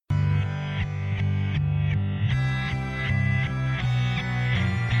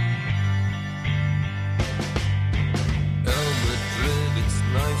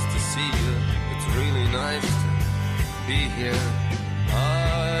nice to be here.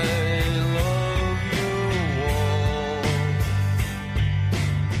 I love you all.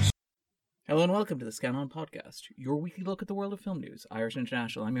 Hello and welcome to the Scan On Podcast, your weekly look at the world of film news, Irish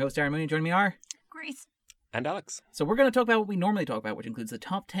International. I'm your host, Darren Mooney, and joining me are... Grace. And Alex. So we're going to talk about what we normally talk about, which includes the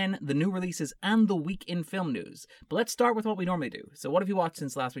top 10, the new releases, and the week in film news. But let's start with what we normally do. So what have you watched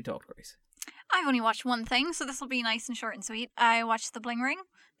since last we talked, Grace? I've only watched one thing, so this will be nice and short and sweet. I watched The Bling Ring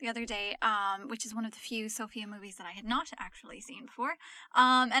the other day, which is one of the few Sofia movies that I had not actually seen before.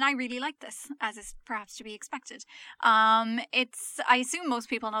 And I really like this, as is perhaps to be expected. I assume most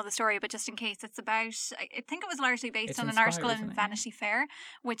people know the story, but just in case, it's about, I think it was largely based on an article in Vanity Fair,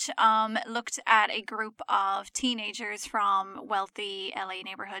 which looked at a group of teenagers from wealthy LA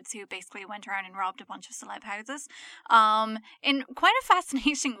neighborhoods who basically went around and robbed a bunch of celeb houses. In quite a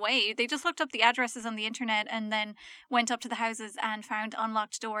fascinating way. They just looked up the addresses on the internet and then went up to the houses and found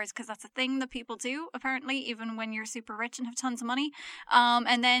unlocked doors, because that's a thing that people do, apparently, even when you're super rich and have tons of money.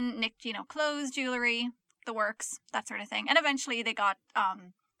 And then nicked, clothes, jewelry, the works, that sort of thing. And eventually they got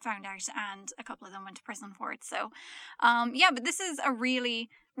found out, and a couple of them went to prison for it. So, but this is a really,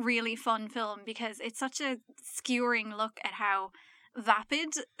 really fun film because it's such a skewering look at how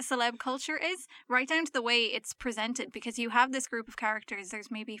vapid celeb culture is, right down to the way it's presented, because you have this group of characters,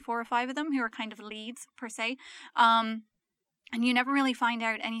 there's maybe 4 or 5 of them who are kind of leads per se, and you never really find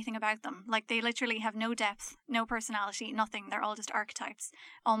out anything about them. Like, they literally have no depth, no personality, nothing. They're all just archetypes,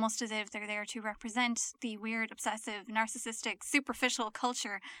 almost as if they're there to represent the weird, obsessive, narcissistic, superficial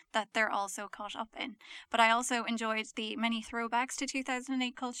culture that they're also caught up in. But I also enjoyed the many throwbacks to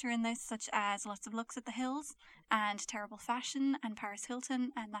 2008 culture in this, such as lots of looks at the hills and terrible fashion and Paris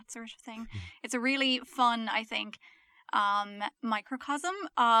Hilton and that sort of thing. It's a really fun, I think, microcosm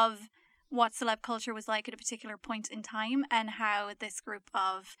of what celeb culture was like at a particular point in time, and how this group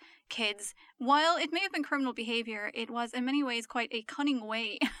of kids, while it may have been criminal behaviour, it was in many ways quite a cunning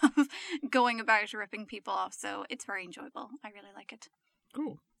way of going about ripping people off. So it's very enjoyable. I really like it.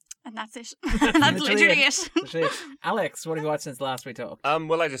 Cool. And that's it. That's literally it. Alex, what have you watched since last we talked?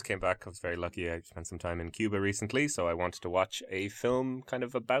 Well, I just came back. I was very lucky. I spent some time in Cuba recently, so I wanted to watch a film kind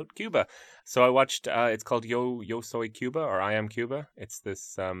of about Cuba. So I watched, it's called Yo Soy Cuba, or I Am Cuba. It's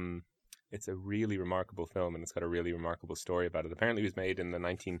this... It's a really remarkable film, and it's got a really remarkable story about it. Apparently it was made in the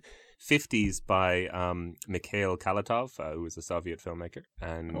 1950s by Mikhail Kalatov, who was a Soviet filmmaker.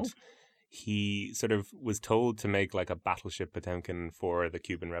 And he sort of was told to make like a battleship Potemkin for the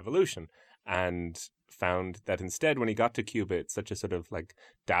Cuban Revolution, and found that instead, when he got to Cuba, it's such a sort of like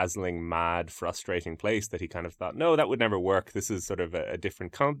dazzling, mad, frustrating place that he kind of thought, no, that would never work. This is sort of a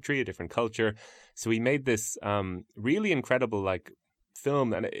different country, a different culture. So he made this really incredible like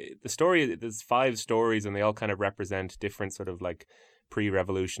film, and the story, there's 5 stories, and they all kind of represent different sort of like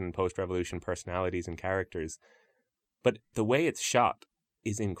pre-revolution, post-revolution personalities and characters. But the way it's shot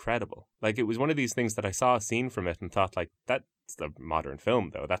is incredible. Like, it was one of these things that I saw a scene from it and thought, like, that's a modern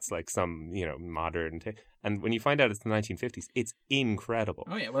film, though. That's like some, modern... And when you find out it's the 1950s, it's incredible.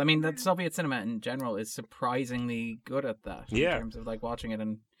 Oh, yeah. Well, I mean, that Soviet cinema in general is surprisingly good at that. In terms of, like, watching it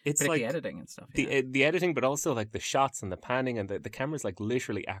and... It's like the editing and stuff. The editing, but also like the shots and the panning, and the camera's like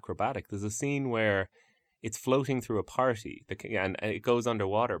literally acrobatic. There's a scene where it's floating through a party, and it goes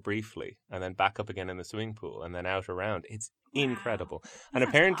underwater briefly, and then back up again in the swimming pool, and then out around. It's incredible. And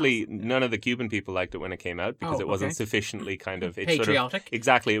apparently none of the Cuban people liked it when it came out, because it wasn't sufficiently kind of... patriotic.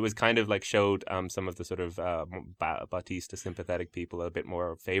 Exactly. It was kind of like showed some of the sort of Batista sympathetic people a bit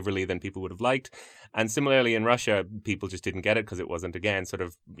more favorably than people would have liked. And similarly in Russia, people just didn't get it because it wasn't, again, sort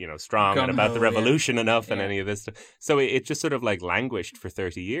of, strong and about the revolution enough and any of this stuff. So it just sort of like languished for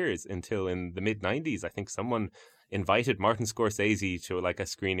 30 years until in the mid-90s, I think someone invited Martin Scorsese to like a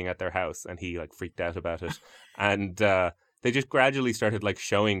screening at their house, and he like freaked out about it. And they just gradually started like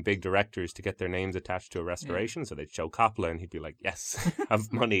showing big directors to get their names attached to a restoration. So they'd show Coppola, and he'd be like, yes,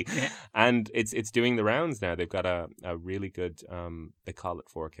 have money. And it's doing the rounds now. They've got a really good, they call it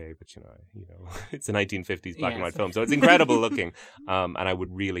 4K, but it's a 1950s black and white film. So it's incredible looking. And I would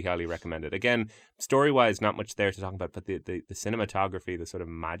really highly recommend it. Again, story-wise, not much there to talk about, but the cinematography, the sort of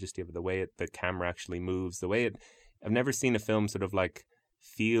majesty of it, the way the camera actually moves, the way I've never seen a film sort of like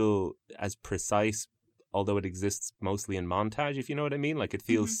feel as precise, although it exists mostly in montage, if you know what I mean. Like, it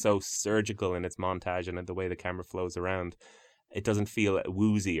feels so surgical in its montage and the way the camera flows around. It doesn't feel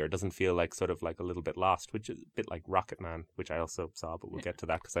woozy, or doesn't feel like sort of like a little bit lost, which is a bit like Rocketman, which I also saw, but we'll get to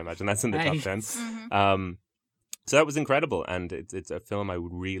that because I imagine that's in the top 10. So that was incredible, and it's a film I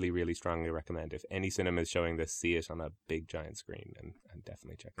would really, really strongly recommend. If any cinema is showing this, see it on a big giant screen, and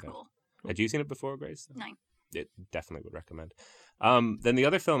definitely check it out. Had you seen it before, Grace? No. it definitely would recommend. Then the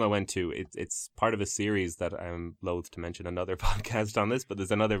other film I went to, it's part of a series that I'm loath to mention another podcast on this, but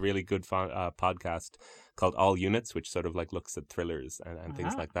there's another really good podcast called All Units, which sort of like looks at thrillers and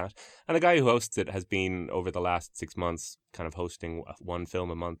things like that. And the guy who hosts it has been, over the last 6 months, kind of hosting one film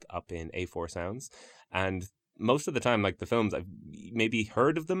a month up in A4 Sounds. And most of the time, like the films, I've maybe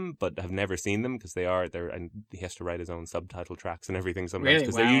heard of them, but have never seen them because and he has to write his own subtitle tracks and everything sometimes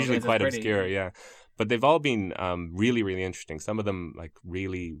because they're usually quite obscure. Yeah. But they've all been really, really interesting. Some of them like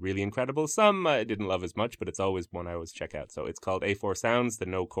really, really incredible. Some I didn't love as much, but it's always one I always check out. So it's called A4 Sounds, the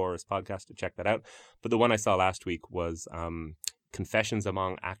No Chorus podcast, to check that out. But the one I saw last week was Confessions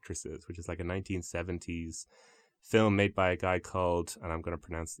Among Actresses, which is like a 1970s film made by a guy called, and I'm going to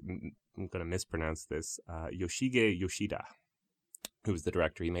mispronounce this, Yoshige Yoshida, who was the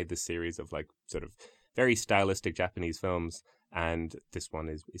director. He made this series of like sort of very stylistic Japanese films, and this one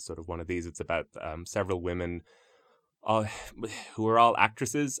is sort of one of these. It's about several women who are all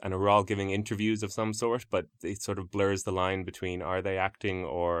actresses and who are all giving interviews of some sort, but it sort of blurs the line between, are they acting,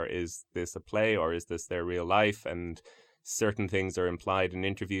 or is this a play, or is this their real life? And certain things are implied in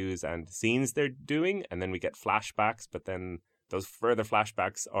interviews and scenes they're doing, and then we get flashbacks, but then those further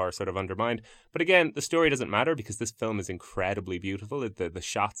flashbacks are sort of undermined. But again, the story doesn't matter because this film is incredibly beautiful. The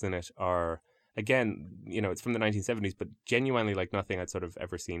shots in it are, again, it's from the 1970s, but genuinely like nothing I'd sort of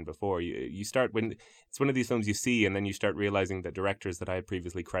ever seen before. You start, when it's one of these films you see, and then you start realizing that directors that I had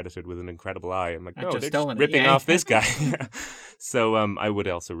previously credited with an incredible eye, I'm like, no, they're just ripping off this guy. So I would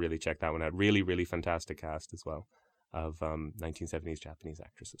also really check that one out. Really, really fantastic cast as well of 1970s Japanese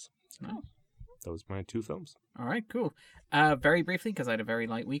actresses. So those are my 2 films. All right, cool. Very briefly, because I had a very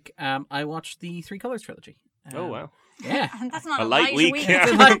light week, I watched the Three Colors trilogy. Oh, wow. Yeah. That's not A a light week. Yeah.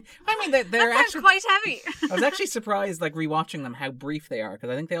 I mean, they're that actually sounds quite heavy. I was actually surprised, like, rewatching them, how brief they are,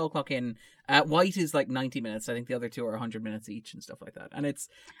 because I think they all clock in. White is like 90 minutes. I think the other 2 are 100 minutes each and stuff like that. And it's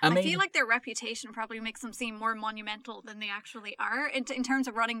amazing. I feel like their reputation probably makes them seem more monumental than they actually are in terms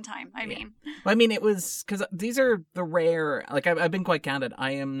of running time, I mean. Well, I mean, it was, because these are the rare, like, I've been quite candid.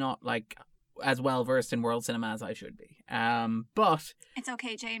 I am not, like, as well versed in world cinema as I should be. But it's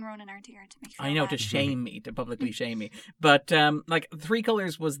okay, Jay and Ronan aren't here to make you I know, bad. to shame me, to publicly shame me. But like, Three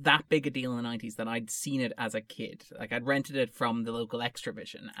Colors was that big a deal in the 90s that I'd seen it as a kid. Like, I'd rented it from the local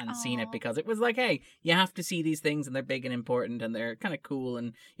Extravision and seen it because it was like, hey, you have to see these things, and they're big and important, and they're kind of cool,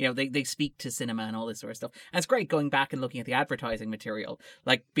 and they speak to cinema and all this sort of stuff. And it's great going back and looking at the advertising material,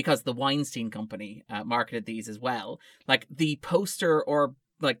 like, because the Weinstein Company marketed these as well. Like, the poster or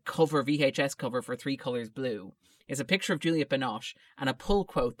like cover, VHS cover for Three Colors Blue is a picture of Juliette Binoche and a pull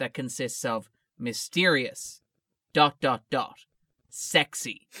quote that consists of mysterious ...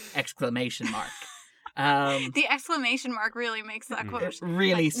 sexy ... The exclamation mark really makes that quote. It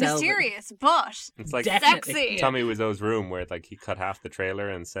really like, sells mysterious, but it's like definitely. sexy. Tommy Wiseau's Room, where like he cut half the trailer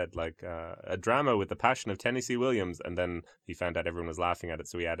and said like a drama with the passion of Tennessee Williams, and then he found out everyone was laughing at it,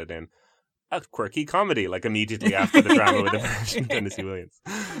 so he added in a quirky comedy, like immediately after the drama with the passion of Tennessee Williams.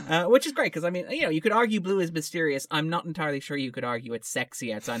 Which is great, because I mean, you could argue Blue is mysterious. I'm not entirely sure you could argue it's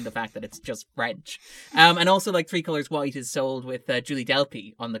sexy outside the fact that it's just French. And also, like, Three Colors White is sold with Julie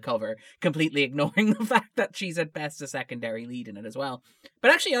Delpy on the cover, completely ignoring the fact that she's at best a secondary lead in it as well.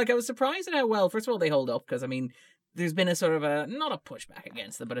 But actually, like, I was surprised at how well, first of all, they hold up, because I mean, there's been a sort of not a pushback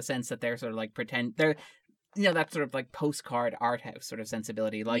against them, but a sense that they're sort of like they're that sort of like postcard art house sort of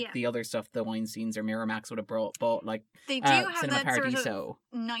sensibility, like the other stuff the Weinsteins or Miramax would have bought, like they do have Cinema that Paradiso. sort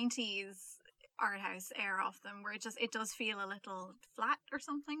of 90s art house air off them, where it does feel a little flat or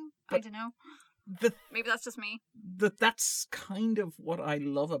something. But I don't know. Maybe that's just me. That's kind of what I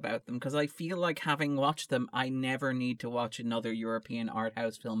love about them, because I feel like, having watched them, I never need to watch another European art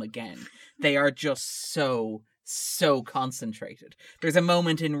house film again. They are just so concentrated. There's a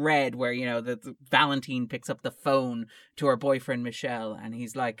moment in Red where, the Valentine picks up the phone to her boyfriend Michel, and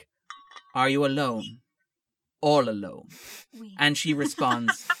he's like, "Are you alone? All alone?" Oui. And she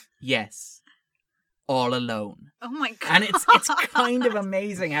responds, "Yes, all alone." Oh my god. And it's kind of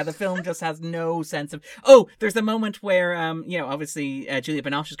amazing how the film just has no sense of... Oh, there's a moment where, obviously Juliette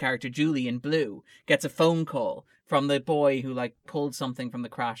Binoche's character, Julie in Blue, gets a phone call from the boy who, like, pulled something from the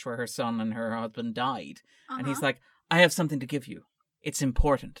crash where her son and her husband died. And he's like, "I have something to give you. It's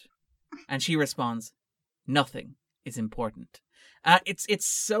important." And she responds, "Nothing is important." It's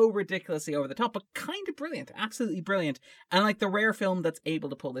so ridiculously over the top, but kind of brilliant. Absolutely brilliant. And like the rare film that's able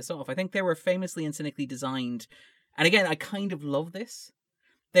to pull this off. I think they were famously and cynically designed. And again, I kind of love this.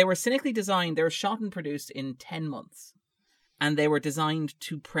 They were cynically designed. They were shot and produced in 10 months. and they were designed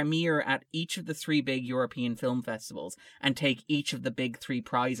to premiere at each of the 3 big European film festivals and take each of the big 3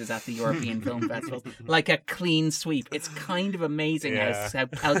 prizes at the European film festivals, like a clean sweep. It's kind of amazing how A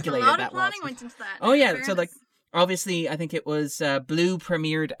calculated lot that of planning was. went into that. Oh in yeah, so like fairness. obviously I think it was Blue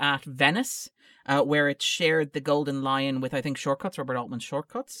premiered at Venice, where it shared the Golden Lion with I think Shortcuts, Robert Altman's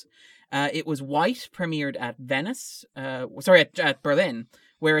Shortcuts. It was White premiered at Venice, at Berlin,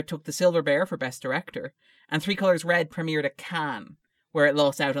 where it took the Silver Bear for Best Director, and Three Colors Red premiered at Cannes, where it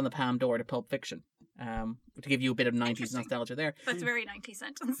lost out on the Palme d'Or to Pulp Fiction. To give you a bit of 90s Interesting. nostalgia there. That's a very 90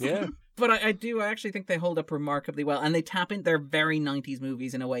 sentence. Yeah. But I actually think they hold up remarkably well, and they tap into their very 90s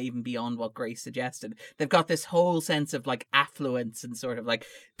movies in a way even beyond what Grace suggested. They've got this whole sense of like affluence and sort of like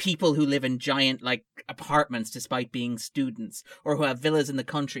people who live in giant like apartments despite being students, or who have villas in the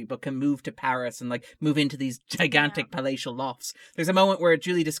country but can move to Paris and like move into these gigantic palatial lofts. There's a moment where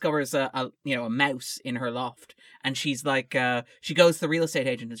Julie discovers a mouse in her loft, and she's like, she goes to the real estate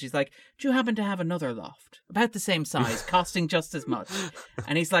agent and she's like, "Do you happen to have another loft about the same size, costing just as much?"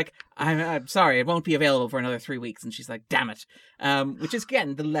 And he's like, I'm sorry, it won't be available for another 3 weeks. And she's like, "Damn it." Which is,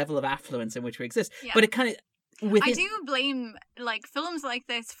 again, the level of affluence in which we exist. Yeah. But it kind of... I do blame like films like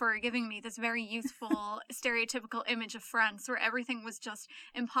this for giving me this very youthful stereotypical image of France where everything was just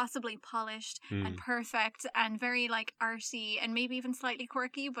impossibly polished and perfect and very like arty and maybe even slightly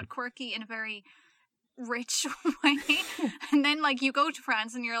quirky, but quirky in a very rich way. And then like you go to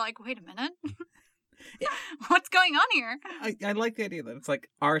France and you're like, wait a minute. What's going on here? I like the idea that it's like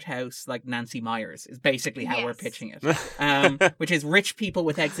art house, like Nancy Myers is basically how we're Yes. pitching it, which is rich people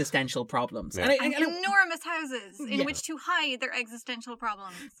with existential problems. Yeah. And Enormous houses in Yeah. which to hide their existential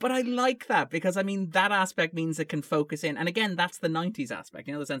problems. But I like that because, I mean, that aspect means it can focus in. And again, that's the 90s aspect.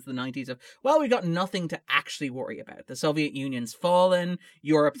 You know, the sense of the 90s of, well, we got nothing to actually worry about. The Soviet Union's fallen.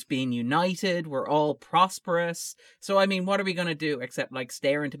 Europe's being united. We're all prosperous. So, I mean, what are we going to do except, like,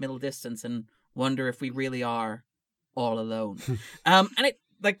 stare into middle distance and wonder if we really are all alone? And it,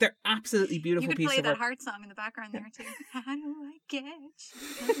 like, they're absolutely beautiful You could pieces play of that art. heart song in the background there too. How do I get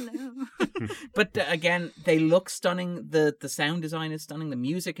you? Hello. But again, they look stunning. The sound design is stunning. The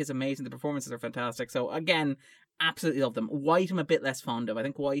music is amazing. The performances are fantastic. So again, absolutely love them. White I'm a bit less fond of. I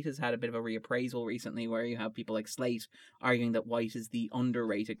think White has had a bit of a reappraisal recently where you have people like Slate arguing that White is the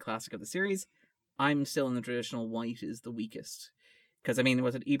underrated classic of the series. I'm still in the traditional White is the weakest. Because, I mean,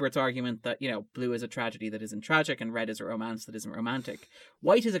 was it Ebert's argument that, you know, blue is a tragedy that isn't tragic and red is a romance that isn't romantic?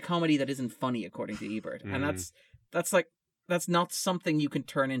 White is a comedy that isn't funny, according to Ebert. And that's not something you can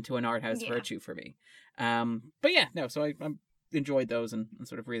turn into an art house virtue for me. But yeah, no, so I enjoyed those and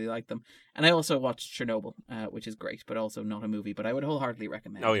sort of really liked them. And I also watched Chernobyl, which is great, but also not a movie. But I would wholeheartedly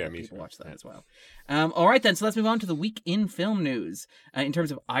recommend that me people too. watch that as well. All right, then. So let's move on to the week in film news. In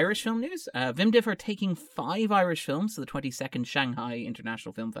terms of Irish film news, VimDiff are taking 5 Irish films to the 22nd Shanghai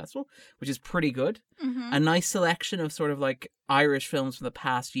International Film Festival, which is pretty good. Mm-hmm. A nice selection of sort of like Irish films from the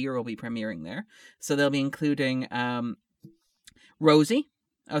past year will be premiering there. So they'll be including Rosie.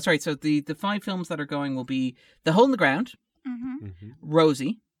 Oh, sorry. So the 5 films that are going will be The Hole in the Ground, Mm-hmm.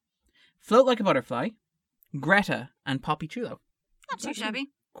 Rosie, Float Like a Butterfly, Greta, and Poppy Chulo. Not too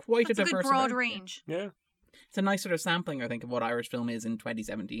shabby. Quite That's a a good diverse broad array. range. Yeah. It's a nice sort of sampling, I think, of what Irish film is in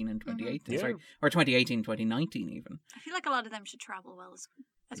 2017 and 2018. Yeah. Sorry, or 2018, 2019 even. I feel like a lot of them should travel well as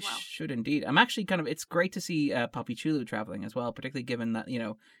well. Should indeed. I'm actually it's great to see Poppy Chulu traveling as well, particularly given that, you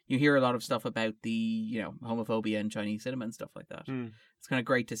know, you hear a lot of stuff about the, you know, homophobia in Chinese cinema and stuff like that. It's kind of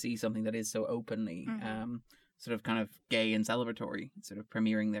great to see something that is so openly sort of kind of gay and celebratory sort of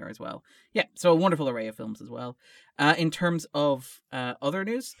premiering there as well. Yeah, so a wonderful array of films as well. In terms of other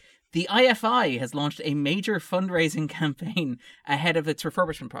news, the IFI has launched a major fundraising campaign ahead of its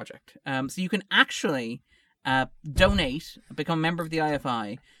refurbishment project. So you can actually donate, become a member of the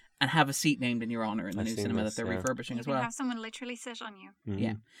IFI, and have a seat named in your honour in the new cinema that they're refurbishing You as can well. have someone literally sit on you.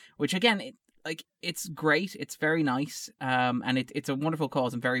 Yeah, which again, it's great. It's very nice, and it's a wonderful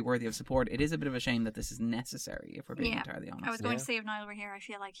cause and very worthy of support. It is a bit of a shame that this is necessary, if we're being entirely honest. I was going to say if Niall were here, I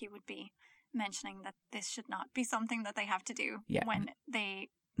feel like he would be mentioning that this should not be something that they have to do when they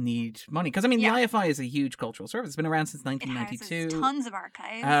need money, because I mean the IFI is a huge cultural service. It's been around since 1992. It houses tons of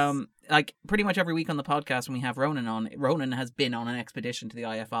archives. Like pretty much every week on the podcast when we have Ronan on, Ronan has been on an expedition to the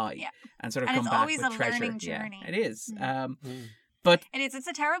IFI and sort of come back with treasure. And it's always a learning journey. Yeah, it is. But it's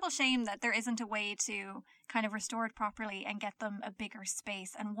a terrible shame that there isn't a way to kind of restore it properly and get them a bigger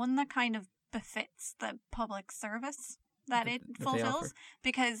space, and one that kind of befits the public service that it fulfills.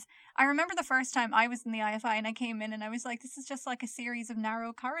 Because I remember the first time I was in the IFI and I came in and I was like, this is just like a series of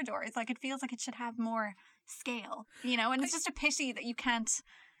narrow corridors. Like, it feels like it should have more scale, you know? And it's just a pity that you can't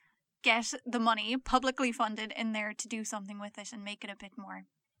get the money publicly funded in there to do something with it and make it a bit more.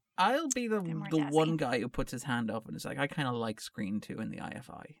 I'll be the Bit more one jazzy. guy who puts his hand up and is like, I kind of like Screen 2 in the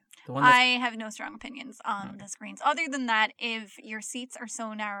IFI. The one that's... I have no strong opinions on the screens. Other than that, if your seats are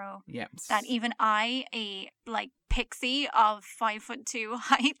so narrow Yeah. that even I, a like pixie of 5'2"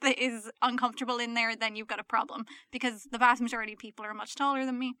 height, that is uncomfortable in there, then you've got a problem. Because the vast majority of people are much taller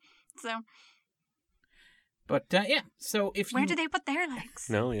than me. So But yeah, so if where you... do they put their legs?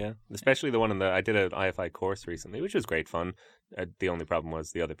 No, yeah. Especially the one I did an IFI course recently, which was great fun. The only problem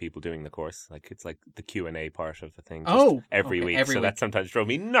was the other people doing the course. Like, it's like the Q&A part of the thing. Just Oh, every okay, week. every So week. that sometimes drove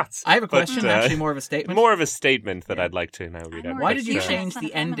me nuts. I have a But, question, actually more of a statement. More of a statement that I'd like to now read out. Why But, did you uh, change Son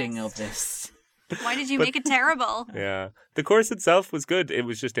the of ending feminist. of this? Why did you make it terrible? Yeah. The course itself was good. It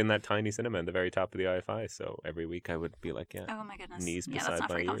was just in that tiny cinema in the very top of the IFI. So every week I would be like, Oh my goodness. knees Yeah, that's beside not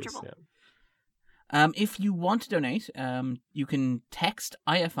my very ears. comfortable. Yeah. If you want to donate, you can text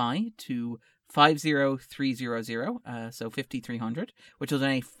IFI to 50300, so 5300, which will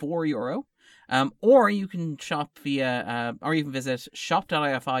donate €4. Or you can shop via, or you can visit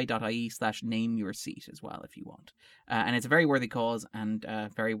shop.ifi.ie/name your seat as well if you want. And it's a very worthy cause and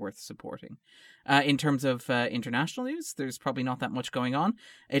very worth supporting. In terms of international news, there's probably not that much going on.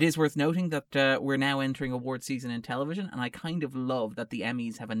 It is worth noting that we're now entering award season in television, and I kind of love that the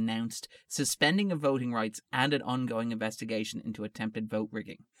Emmys have announced suspending of voting rights and an ongoing investigation into attempted vote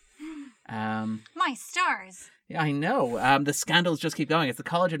rigging. My stars. Yeah, I know. The scandals just keep going. It's the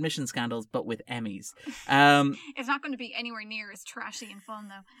college admission scandals, but with Emmys. It's not going to be anywhere near as trashy and fun,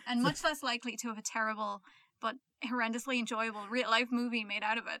 though. And much less likely to have a terrible but horrendously enjoyable real-life movie made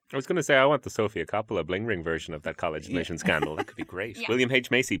out of it. I was going to say, I want the Sofia Coppola bling ring version of that college admission scandal. That could be great. Yeah. William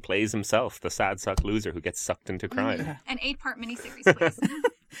H. Macy plays himself, the sad suck loser who gets sucked into crime. An 8-part miniseries, please.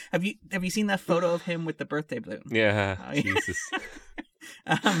 Have you seen that photo of him with the birthday balloon? Yeah, Oh, yeah. Jesus.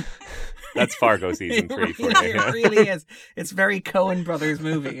 Um, That's Fargo season 3 for you. it yeah. really is. It's very Coen Brothers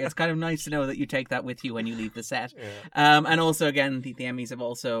movie. It's kind of nice to know that you take that with you when you leave the set. And also, again, the Emmys have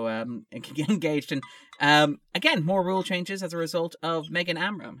also engaged in, again, more rule changes as a result of Megan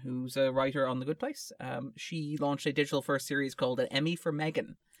Amram, who's a writer on The Good Place. She launched a digital-first series called An Emmy for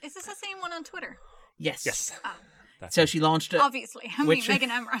Megan. Is this the same one on Twitter? Yes. Yes. Ah. That's So it. she launched it. Obviously. I mean, Which-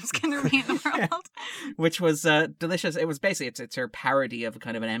 Megan Amram's going to be in the world. Which was delicious. It was basically it's her parody of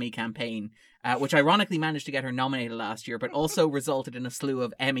kind of an Emmy campaign, which ironically managed to get her nominated last year, but also resulted in a slew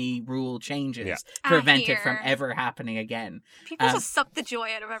of Emmy rule changes Yeah. to I prevent it from hear. ever happening again. People Um, just suck the joy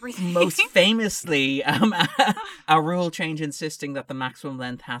out of everything. Most famously, a rule change insisting that the maximum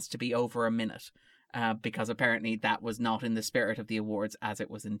length has to be over a minute. Because apparently that was not in the spirit of the awards as it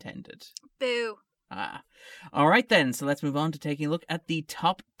was intended. Boo. All right then, so let's move on to taking a look at the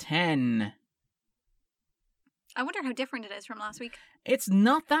top 10. I wonder how different it is from last week. It's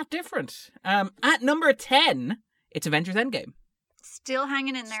not that different. At number 10, it's Avengers Endgame. Still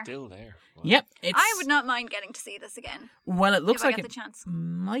hanging in there. Still there. Wow. Yep. It's, I would not mind getting to see this again Well, it looks if I like get it the chance.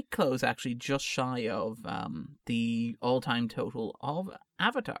 might close actually just shy of the all-time total of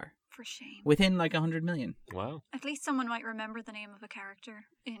Avatar. For shame. Within like 100 million. Wow. At least someone might remember the name of a character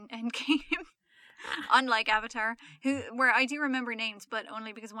in Endgame. Unlike Avatar, where I do remember names, but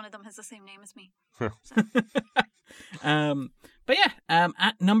only because one of them has the same name as me. But yeah,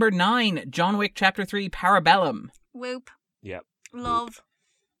 at number 9, John Wick Chapter 3 Parabellum. Whoop. Yep. Love.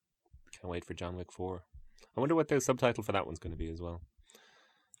 Can't wait for John Wick 4. I wonder what the subtitle for that one's going to be as well.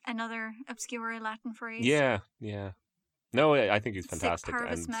 Another obscure Latin phrase. Yeah, yeah. No, I think he's Sic fantastic.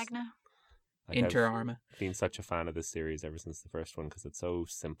 parvis and magna. Inter I've Arma. been such a fan of this series ever since the first one because it's so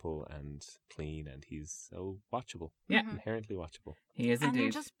simple and clean and he's so watchable. Yeah. Inherently watchable. He is And they're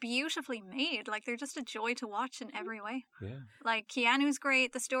indeed. just beautifully made. Like, they're just a joy to watch in every way. Yeah. Like, Keanu's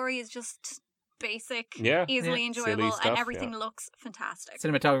great. The story is just basic, Yeah. easily Yeah. enjoyable, Silly stuff, and everything yeah. looks fantastic.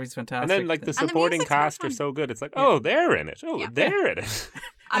 Cinematography is fantastic. And then, like, the And the supporting music's really cast are fun. so good. It's like, oh, they're in it. Oh, Yeah. they're in it.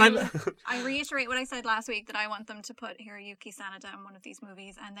 And I reiterate what I said last week, that I want them to put Hiroyuki Sanada in one of these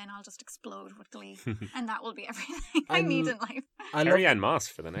movies, and then I'll just explode with glee, and that will be everything I need in life. I love Carrie Ann Moss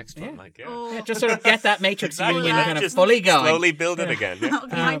for the next one. Yeah. Like, yeah. Oh, yeah, just sort of get that Matrix Exactly. union Yeah. kind of Just fully going. Slowly build it again. Yeah. I'll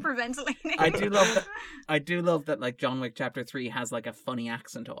be hyperventilating. I do love that. I do love that. Like John Wick Chapter 3 has like a funny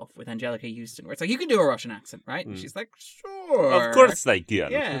accent off with Angelica Houston, where it's like you can do a Russian accent, right? And she's like, sure, Of course they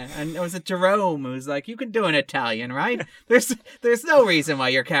can. Yeah, and it was Jerome who's like, you can do an Italian, right? There's no reason why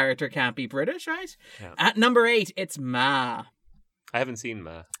your character can't be British, right? Yeah. At number 8, it's Ma. I haven't seen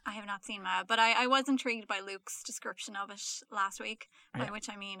Ma. I have not seen Ma, but I was intrigued by Luke's description of it last week, by which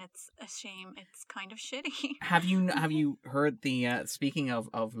I mean it's a shame. It's kind of shitty. Have you heard the speaking of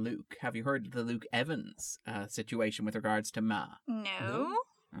Luke? Have you heard the Luke Evans situation with regards to Ma? No.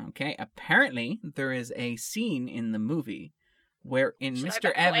 Okay, apparently there is a scene in the movie wherein Should I Mr.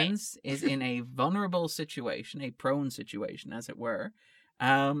 back away? Evans is in a vulnerable situation, a prone situation, as it were.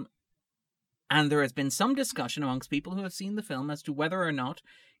 And there has been some discussion amongst people who have seen the film as to whether or not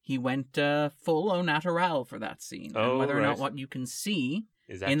he went full au naturel for that scene, Oh, and whether or right. not what you can see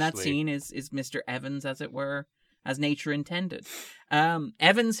Is in that actually- scene is Mr. Evans, as it were, as nature intended.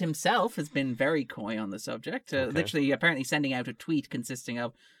 Evans himself has been very coy on the subject, Okay. literally apparently sending out a tweet consisting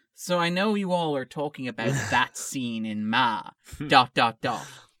of, "So I know you all are talking about that scene in Ma, ...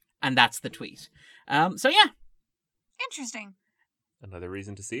 And that's the tweet. So yeah, Interesting. Another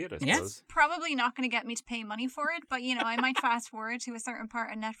reason to see it, I Yes. suppose. Probably not going to get me to pay money for it, but I might fast forward to a certain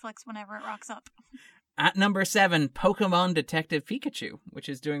part of Netflix whenever it rocks up. At number 7, Pokemon Detective Pikachu, which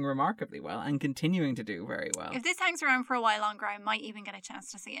is doing remarkably well and continuing to do very well. If this hangs around for a while longer, I might even get a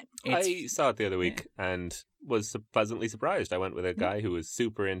chance to see it. I saw it the other week and was pleasantly surprised. I went with a guy who was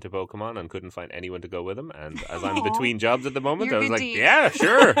super into Pokemon and couldn't find anyone to go with him. And as I'm Aw. between jobs at the moment, You're I was good like, deed. yeah,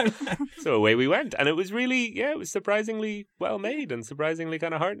 sure. So away we went. And it was really, it was surprisingly well made and surprisingly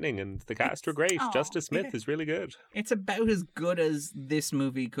kind of heartening. And the cast were great. Aw. Justice Smith is really good. It's about as good as this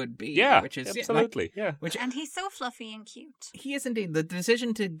movie could be. Yeah, which is absolutely. Yeah. Which And he's so fluffy and cute. he is indeed. The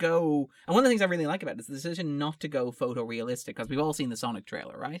decision to go, and one of the things I really like about it is the decision not to go photorealistic, because we've all seen the Sonic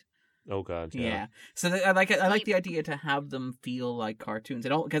trailer, right? Oh, God. Yeah. Yeah. So I like the idea to have them feel like cartoons.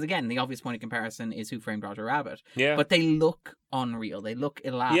 It all, because again, the obvious point of comparison is Who Framed Roger Rabbit, Yeah. but they look unreal. They look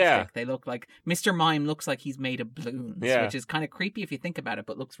elastic. Yeah. They look like Mr. Mime looks like he's made of balloons, Yeah. which is kind of creepy if you think about it,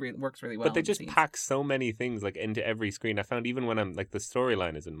 but works really well. But they in the just scenes. pack so many things like into every screen. I found even when I'm like the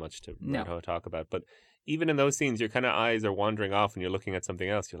storyline isn't much to No. talk about, but even in those scenes, your kind of eyes are wandering off and you're looking at something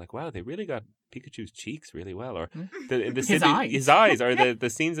else. You're like, wow, they really got Pikachu's cheeks really well, or the His city, eyes. his eyes, or the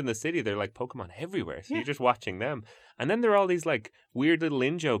scenes in the city. They're like Pokemon everywhere, so Yeah. you're just watching them. And then there are all these like weird little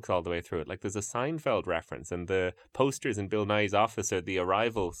in jokes all the way through it. Like there's a Seinfeld reference, and the posters in Bill Nye's office are the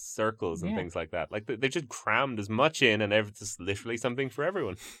arrival circles and Yeah. things like that. Like they just crammed as much in, and it's just literally something for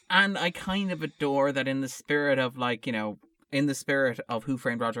everyone. And I kind of adore that in the spirit of in the spirit of Who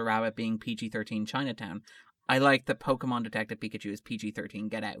Framed Roger Rabbit being PG-13 Chinatown, I like that Pokemon Detective Pikachu is PG-13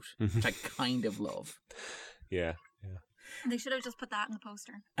 Get Out, which I kind of love. Yeah. They should have just put that in the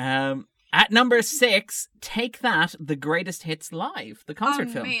poster. At number 6, Take That, The Greatest Hits Live, the concert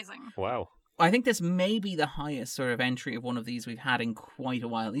film. Amazing. Wow. I think this may be the highest sort of entry of one of these we've had in quite a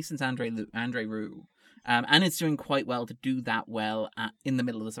while, at least since Andre Roux. And it's doing quite well to do that well in the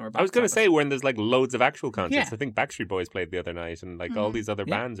middle of the summer box I was going to office. say when there's like loads of actual concerts. Yeah. I think Backstreet Boys played the other night, and like all these other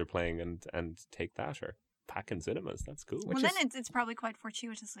Yeah. bands are playing, and Take That or packing cinemas. That's cool. Which Well, then is- it's probably quite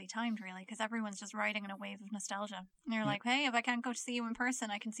fortuitously timed, really, because everyone's just riding on a wave of nostalgia. And they're like, hey, if I can't go to see you in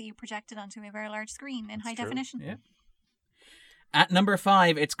person, I can see you projected onto a very large screen in high true. definition. Yeah. At number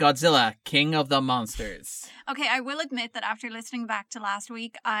 5, it's Godzilla, King of the Monsters. Okay, I will admit that after listening back to last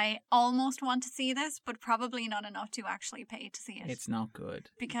week, I almost want to see this, but probably not enough to actually pay to see it. It's not good.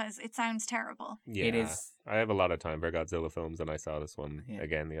 Because it sounds terrible. Yeah, It is. I have a lot of time for Godzilla films, and I saw this one Yeah.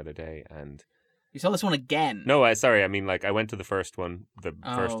 again the other day. And You saw this one again. no, I mean like I went to the first one, the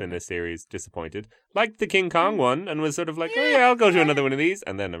Oh, first in okay. this series, disappointed. Liked the King Kong one, and was sort of like, oh yeah, I'll go to another one of these,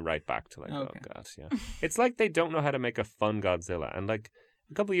 and then I'm right back to like, Okay. oh god, yeah. It's like they don't know how to make a fun Godzilla, and like.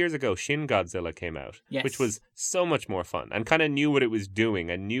 A couple of years ago, Shin Godzilla came out, Yes. which was so much more fun and kind of knew what it was doing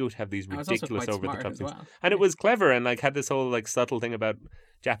and knew it'd have these And it was also ridiculous quite over the smart top as things. well. And it was clever and like had this whole like subtle thing about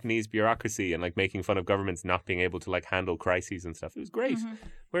Japanese bureaucracy and like making fun of governments not being able to like handle crises and stuff. It was great. Mhm.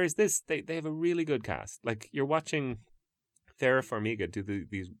 Whereas this, they have a really good cast. Like you're watching Farrah Farmiga do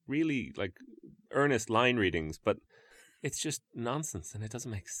these really like earnest line readings, but it's just nonsense and it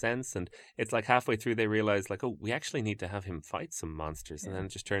doesn't make sense. And it's like halfway through they realize like, oh, we actually need to have him fight some monsters. And then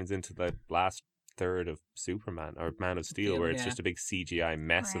it just turns into the last third of Superman or Man of Steel, where it's yeah. just a big CGI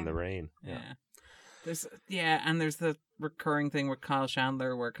mess in the rain. Yeah. There's the recurring thing with Kyle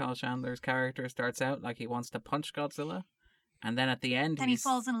Chandler, where Kyle Chandler's character starts out like he wants to punch Godzilla, and then at the end Then he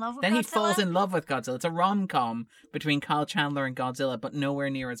falls in love with Then Godzilla. he falls in love with Godzilla. It's a rom-com between Kyle Chandler and Godzilla, but nowhere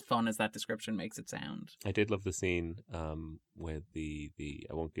near as fun as that description makes it sound. I did love the scene with the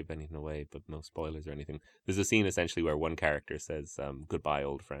I won't give anything away, but no spoilers or anything. There's a scene essentially where one character says goodbye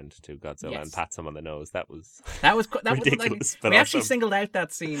old friend to Godzilla Yes. and pats him on the nose. That was That was ridiculous, but we actually awesome. singled out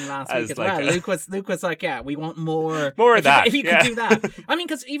that scene last As week as like well. a- Luke was like, yeah, we want more More of if that, You, if you yeah. could do that, I mean,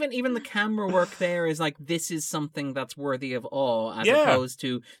 because even the camera work there is like, this is something that's worthy of awe, as Yeah. opposed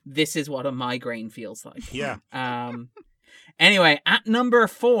to this is what a migraine feels like. yeah. Anyway, at number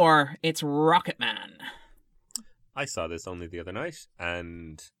 4, it's Rocketman. I saw this only the other night,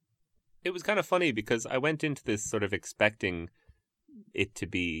 and it was kind of funny because I went into this sort of expecting it to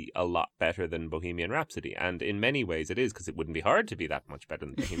be a lot better than Bohemian Rhapsody. And in many ways it is, because it wouldn't be hard to be that much better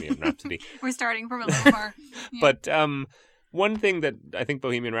than Bohemian Rhapsody. We're starting from a low bar. Yeah. But one thing that I think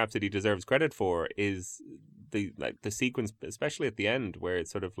Bohemian Rhapsody deserves credit for is the sequence, especially at the end, where it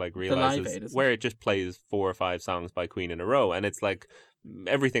sort of like realizes Live Aid, isn't where it just plays 4 or 5 songs by Queen in a row, and it's like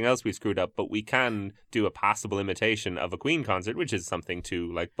everything else we screwed up, but we can do a passable imitation of a Queen concert, which is something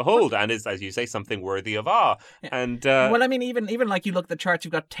to like behold, and is, as you say, something worthy of awe. And well, I mean, even like you look at the charts,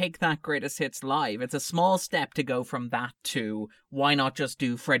 you've got Take That Greatest Hits Live. It's a small step to go from that to why not just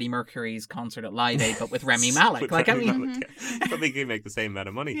do Freddie Mercury's concert at Live Aid, but with Remy Malek? with Like, Rami I mean, Malek, yeah. Probably could make the same amount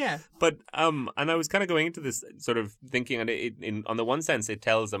of money. Yeah. But and I was kind of going into this sort of thinking, and on the one sense, it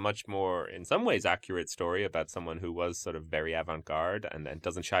tells a much more, in some ways, accurate story about someone who was sort of very avant-garde and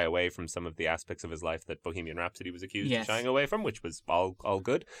doesn't shy away from some of the aspects of his life that Bohemian Rhapsody was accused Yes. of shying away from, which was all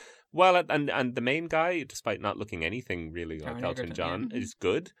good. Well, and the main guy, despite not looking anything really like Taron Elton Egerton, John, yeah. is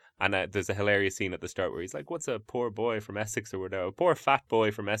good. And there's a hilarious scene at the start where he's like, "What's a poor boy from Essex or whatever, a poor fat boy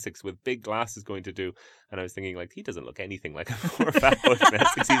from Essex with big glasses going to do?" And I was thinking, like, he doesn't look anything like a poor fat boy from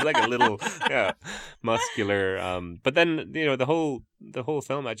Essex. He's like a little, muscular. But then, the whole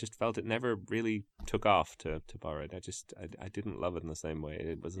film, I just felt it never really took off. To borrow it, I didn't love it in the same way.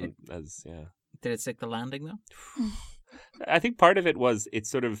 It wasn't as did it stick the landing though? I think part of it was it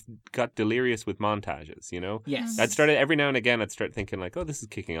sort of got delirious with montages, Yes. I'd started every now and again, I'd start thinking like, oh, this is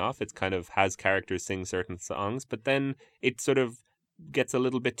kicking off. It's kind of has characters sing certain songs, but then it sort of gets a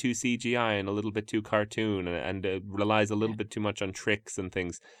little bit too CGI and a little bit too cartoon and relies a little bit too much on tricks and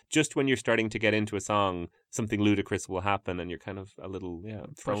things. Just when you're starting to get into a song, something ludicrous will happen and you're kind of a little,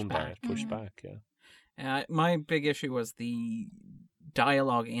 thrown by it, pushed back, My big issue was the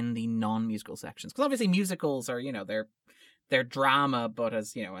dialogue in the non-musical sections, because obviously musicals are, they're drama, but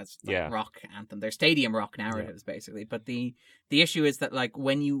as rock anthem, they're stadium rock narratives basically. But the issue is that like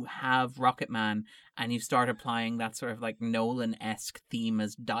when you have Rocket Man and you start applying that sort of like Nolan-esque theme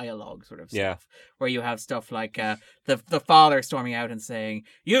as dialogue sort of stuff, where you have stuff like the father storming out and saying,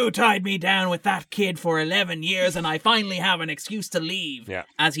 "You tied me down with that kid for 11 years and I finally have an excuse to leave." Yeah.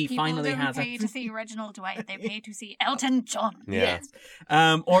 As he People finally don't has pay to see Reginald Dwight. They pay to see Elton John. Yeah.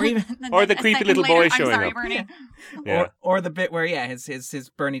 Yes. Or even Or the A creepy second little later, boy I'm showing sorry, up. Bernie. Yeah. Or the bit where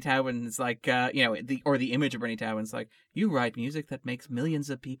his Bernie Taupin's like the image of Bernie Taupin's like, "You write music that makes millions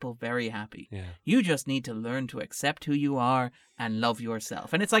of people very happy. Yeah. You just need to learn to accept who you are and love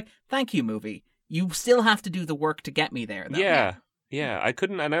yourself." And it's like, thank you, movie. You still have to do the work to get me there, though. Yeah, I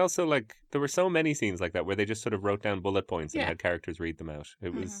couldn't, and I also there were so many scenes like that where they just sort of wrote down bullet points and Yeah. had characters read them out.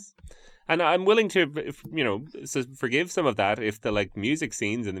 It was, and I'm willing to, forgive some of that if the music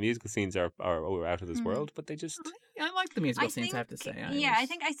scenes and the musical scenes are out of this world, but they just. I like the musical scenes, I have to say. I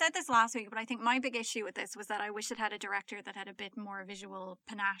think I said this last week, but I think my big issue with this was that I wish it had a director that had a bit more visual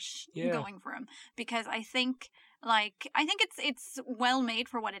panache going for him, because I think it's well made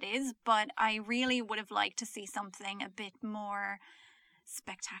for what it is, but I really would have liked to see something a bit more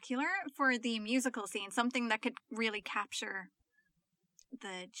spectacular for the musical scene, something that could really capture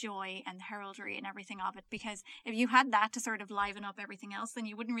the joy and the heraldry and everything of it, because if you had that to sort of liven up everything else, then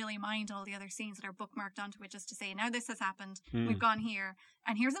you wouldn't really mind all the other scenes that are bookmarked onto it, just to say, now this has happened, we've gone here,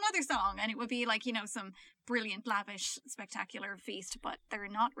 and here's another song, and it would be like, some brilliant, lavish, spectacular feast, but they're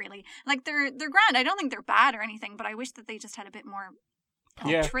not really. Like, they're grand. I don't think they're bad or anything, but I wish that they just had a bit more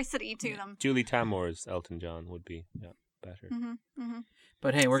electricity to them. Julie Taymor's Elton John would be better.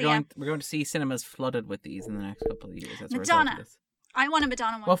 But hey, we're going to see cinemas flooded with these in the next couple of years as a result Madonna. of this. I want a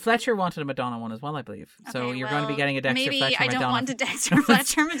Madonna one. Well, Fletcher wanted a Madonna one as well, I believe. So Okay, you're going to be getting a Dexter maybe Fletcher I Madonna. don't want a Dexter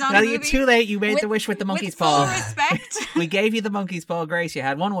Fletcher Madonna No, movie. you're too late. You made the wish with the monkey's paw. With full respect. We gave you the monkey's paw, Grace. You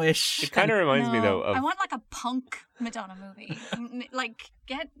had one wish. It kind of reminds me though of I want like a punk Madonna movie.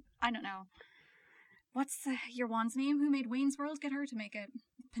 I don't know. What's your wand's name? Who made Wayne's World? Get her to make it.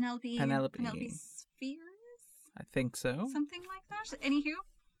 Penelope Spheres? I think so. Something like that. Anywho.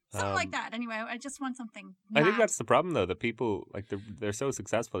 Something like that. Anyway, I just want something I think mad. that's the problem, though. That people they're so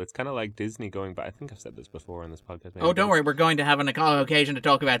successful. It's kind of like Disney going back. I think I've said this before on this podcast. Maybe, Oh, don't worry. We're going to have an occasion to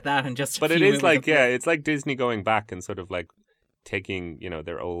talk about that in just. But it is like it's like Disney going back and sort of like taking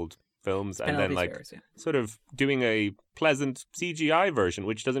their old films and then sort of doing a pleasant CGI version,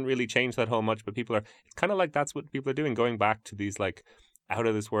 which doesn't really change that whole much. But it's kind of like that's what people are doing, going back to these like out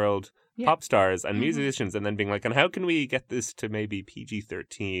of this world pop stars and musicians, and then being like, and how can we get this to maybe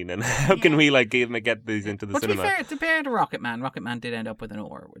PG-13, and how can we get these into the cinema? To be fair to Rocket Man did end up with an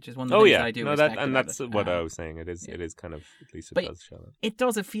R, which is one of the things I do respect about that's it. what I was saying. It is kind of, at least it does show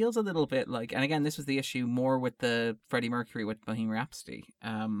that. It feels a little bit like, and again, this was the issue more with the Freddie Mercury with Bohemian Rhapsody.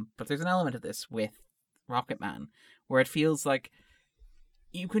 But there's an element of this with Rocket Man where it feels like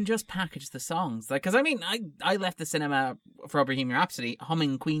you can just package the songs. Like, because I mean, I left the cinema for Bohemian Rhapsody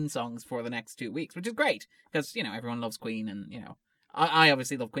humming Queen songs for the next 2 weeks, which is great because, you know, everyone loves Queen and, you know, I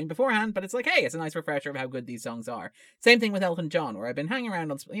obviously love Queen beforehand, but it's like, hey, it's a nice refresher of how good these songs are. Same thing with Elton John, where I've been hanging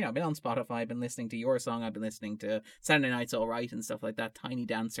around on, you know, I've been on Spotify, I've been listening to your song, I've been listening to Saturday Night's All Right and stuff like that, Tiny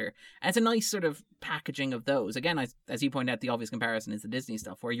Dancer. And it's a nice sort of packaging of those. Again, as you point out, the obvious comparison is the Disney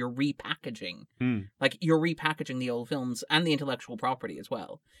stuff, where you're repackaging. Like, you're repackaging the old films and the intellectual property as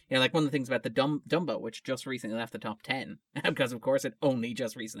well. You know, like one of the things about the Dumbo, which just recently left the top 10, because of course it only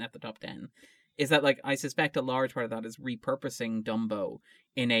just recently left the top 10, is that, like, I suspect a large part of that is repurposing Dumbo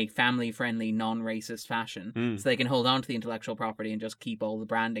in a family-friendly, non-racist fashion, so they can hold on to the intellectual property and just keep all the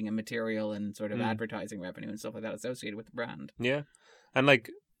branding and material and sort of advertising revenue and stuff like that associated with the brand. Yeah, and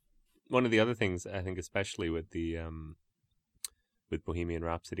like one of the other things I think, especially with the with Bohemian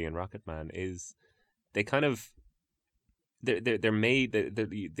Rhapsody and Rocketman, is they kind of they're made.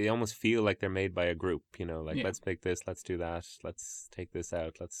 They almost feel like they're made by a group. You know, like let's make this, let's do that, let's take this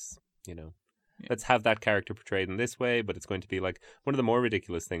out, let's, you know. Let's have that character portrayed in this way, but it's going to be like one of the more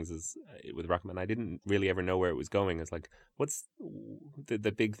ridiculous things is with Rocketman. I didn't really ever know where it was going. It's like, what's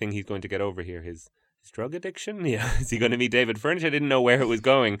the big thing he's going to get over here? His drug addiction? Yeah, is he going to meet David Furnish? I didn't know where it was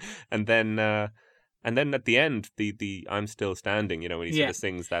going, and then at the end, the I'm Still Standing. You know, when he sort of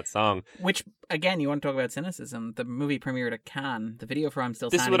sings that song. Which again, you want to talk about cynicism? The movie premiered at Cannes. The video for I'm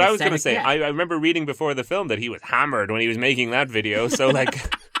Still Standing. This is what I was going to say. I remember reading before the film that he was hammered when he was making that video. So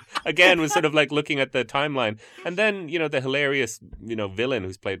like. Again, was sort of like looking at the timeline. And then, you know, the hilarious, you know, villain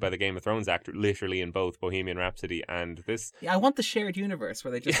who's played by the Game of Thrones actor, literally in both Bohemian Rhapsody and this. Yeah, I want the shared universe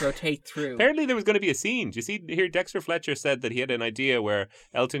where they just rotate through. Apparently there was going to be a scene. Do you see here? Dexter Fletcher said that he had an idea where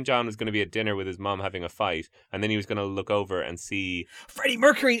Elton John was going to be at dinner with his mom having a fight, and then he was going to look over and see Freddie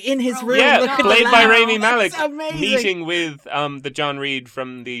Mercury in his room. Yeah, played by Rami Malek, amazing. meeting with the John Reed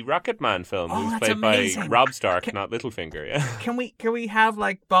from the Rocketman film, who's played amazing. by Rob Stark, not Littlefinger. Yeah. Can we have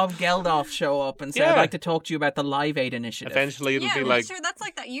like Bob Geldof show up and say, I'd like to talk to you about the Live Aid initiative? Eventually it'll be like... sure, that's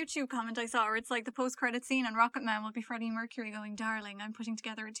like that YouTube comment I saw where it's like the post-credit scene and Rocketman will be Freddie Mercury going, darling, I'm putting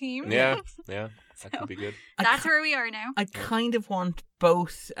together a team. Yeah, that could be good. That's where we are now. I kind of want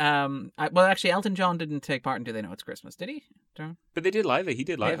both... well, actually, Elton John didn't take part in Do They Know It's Christmas, did he? But they did Live Aid. He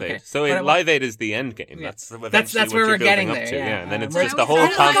did Live Aid. Okay. So Live Aid is the end game. Yeah. That's where we're getting up there. to. Yeah. And then it's Well, just the we whole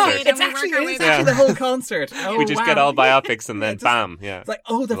started concert. Live Aid. It's actually the whole concert. Oh, we just get all biopics and then bam. Yeah. It's like,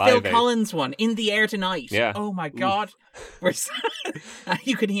 the Live Phil Aid. Collins one, In the Air Tonight. Yeah. Oh my God. We're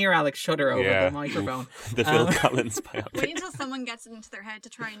you can hear Alex shudder over the microphone. The Phil Collins biopic. Wait until someone gets it into their head to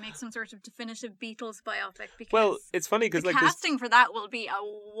try and make some sort of definitive Beatles biopic. Because Well, it's funny because the like casting for that will be a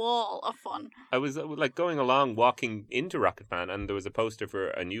wall of fun. I was like going along, walking into Rocketman, and there was a poster for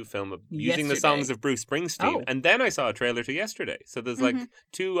a new film using the songs of Bruce Springsteen, and then I saw a trailer to Yesterday. So there's like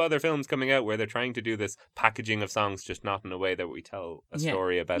two other films coming out where they're trying to do this packaging of songs, just not in a way that we tell a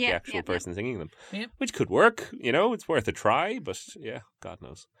story about the actual person singing them, which could work. You know, it's worth a try, but God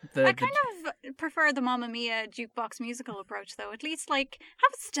knows. I kind of prefer the Mamma Mia jukebox musical approach, though. At least, like,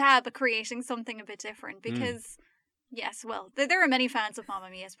 have a stab at creating something a bit different, because... Yes, well, there are many fans of Mamma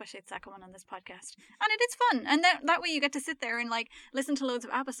Mia, especially the second one on this podcast. And it is fun. And that way you get to sit there and, like, listen to loads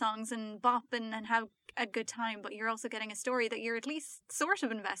of ABBA songs and bop and have a good time, but you're also getting a story that you're at least sort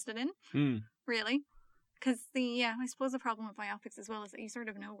of invested in, really. Because I suppose the problem with biopics as well is that you sort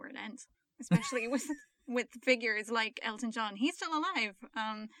of know where it ends, especially with figures like Elton John. He's still alive.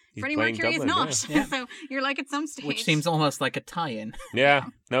 Freddie Mercury is not. So you're like at some stage. Which seems almost like a tie-in. Yeah,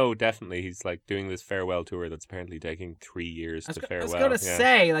 no, definitely. He's like doing this farewell tour that's apparently taking 3 years to farewell. I was going to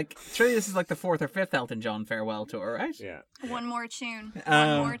say, like, surely this is like the 4th or 5th Elton John farewell tour, right? Yeah. One more tune.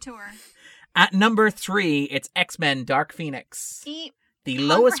 One more tour. At number 3, it's X-Men Dark Phoenix. The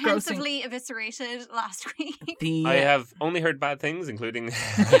lowest grossing... comprehensively eviscerated last week. I have only heard bad things, including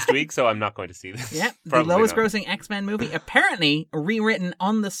last week, so I'm not going to see this. Yeah, the lowest grossing X-Men movie, apparently rewritten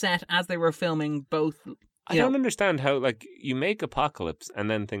on the set as they were filming both. I don't understand how, like, you make Apocalypse and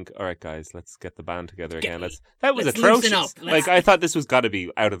then think, all right, guys, let's get the band together again. That was atrocious. Like, I thought this was got to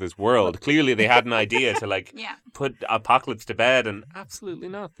be out of this world. Clearly, they had an idea to, like, put Apocalypse to bed, and absolutely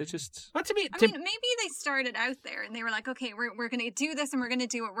not. They just... I mean, maybe they started out there and they were like, okay, we're going to do this and we're going to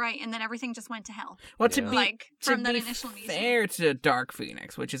do it right, and then everything just went to hell. Well, to be fair to Dark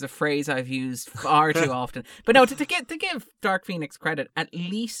Phoenix, which is a phrase I've used far too often, but no, to give Dark Phoenix credit, at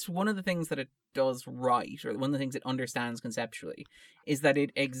least one of the things that it does right, or one of the things it understands conceptually, is that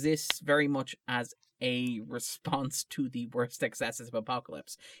it exists very much as a response to the worst excesses of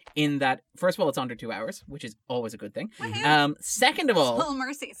Apocalypse, in that, first of all, it's under 2 hours, which is always a good thing. Second of all, small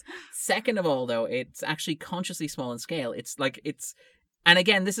mercies. Second of all, though, it's actually consciously small in scale. It's And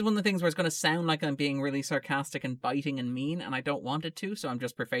again, this is one of the things where it's going to sound like I'm being really sarcastic and biting and mean, and I don't want it to, so I'm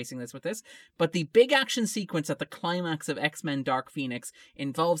just prefacing this with this. But the big action sequence at the climax of X-Men Dark Phoenix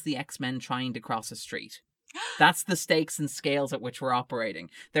involves the X-Men trying to cross a street. That's the stakes and scales at which we're operating.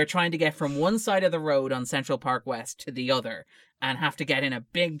 They're trying to get from one side of the road on Central Park West to the other, and have to get in a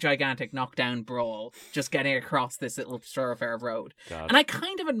big, gigantic knockdown brawl, just getting across this little thoroughfare of road. God. And I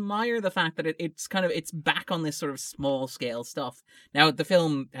kind of admire the fact that it's back on this sort of small scale stuff. Now, the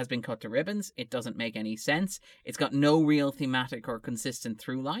film has been cut to ribbons. It doesn't make any sense. It's got no real thematic or consistent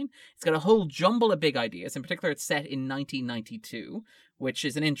through line. It's got a whole jumble of big ideas. In particular, it's set in 1992, which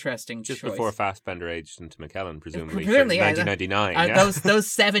is an interesting Just choice. before Fassbender aged into McKellen, presumably. Presumably, for yeah. 1999. Yeah. Those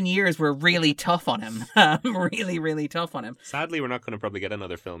 7 years were really tough on him. Really, really tough on him. Sadly, we're not going to probably get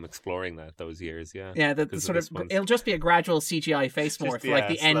another film exploring those years. Yeah. Yeah, the because sort of this one. it'll just be a gradual CGI face morph, like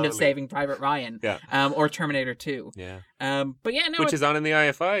the end of slowly. Saving Private Ryan, Yeah. or Terminator 2. Yeah. But yeah, no, Which is on in the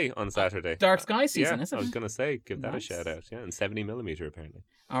IFI on Saturday. Dark Sky season, yeah, isn't I was it? going to say, give that Nice. a shout out. Yeah, and 70mm apparently.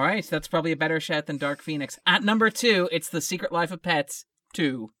 All right, that's probably a better shout than Dark Phoenix. At number 2, it's The Secret Life of Pets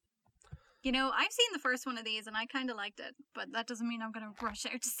 2. You know, I've seen the first one of these and I kind of liked it, but that doesn't mean I'm going to rush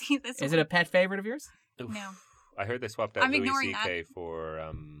out to see this Is one. it a pet favorite of yours? Oof. No. I heard they swapped out I'm Louis ignoring C.K. for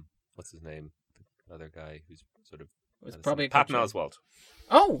what's his name, the other guy who's sort of It was probably a Patton good choice. Oswalt.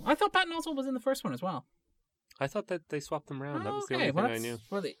 Oh, I thought Patton Oswalt was in the first one as well. I thought that they swapped them around. That was the okay, only well, thing I knew.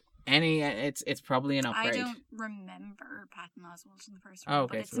 well, it's probably an I upgrade. don't remember Patton Oswalt in the first Oh, one,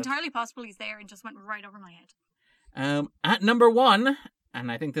 okay, but it's so that's- entirely possible he's there and just went right over my head. At number 1,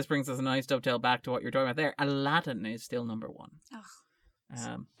 and I think this brings us a nice dovetail back to what you're talking about there. Aladdin is still number 1. Ugh.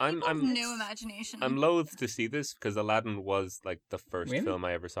 I'm No imagination. I'm loath to see this because Aladdin was like the first Really? film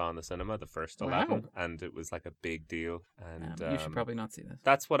I ever saw in the cinema, the first Wow. Aladdin, and it was like a big deal. And You should probably not see this.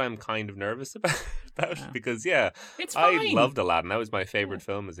 that's what I'm kind of nervous about Yeah. because It's I fine. loved Aladdin. That was my favorite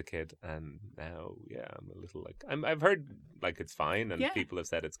film as a kid, and now I'm a little like I've heard like it's fine, and Yeah. people have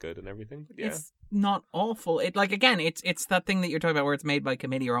said it's good and everything. But yeah, It's not awful. It's that thing that you're talking about where it's made by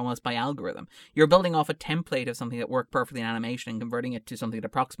committee or almost by algorithm. You're building off a template of something that worked perfectly in animation and converting it to something that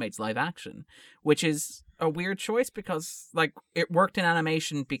approximates live action, which is a weird choice because like it worked in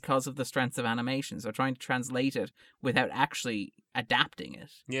animation because of the strengths of animation. So trying to translate it without actually adapting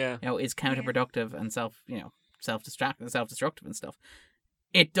it, yeah. is counterproductive and self-destructive and stuff.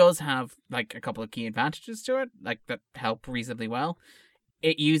 It does have like a couple of key advantages to it, like that help reasonably well.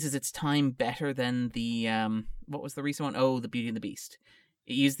 It uses its time better than the what was the recent one? Oh, The Beauty and the Beast.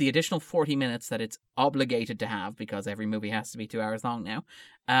 It used the additional 40 minutes that it's obligated to have because every movie has to be 2 hours long now.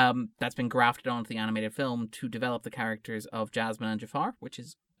 That's been grafted onto the animated film to develop the characters of Jasmine and Jafar, which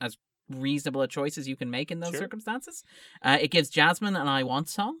is as reasonable a choice as you can make in those Sure. circumstances. It gives Jasmine an I Want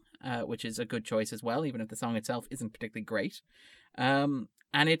song, which is a good choice as well, even if the song itself isn't particularly great.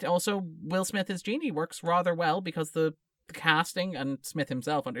 And it also, Will Smith as Genie works rather well because the casting and Smith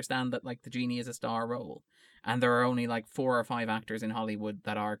himself understand that like the Genie is a star role. And there are only like 4 or 5 actors in Hollywood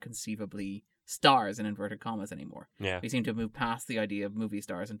that are conceivably stars in inverted commas anymore. Yeah. We seem to have moved past the idea of movie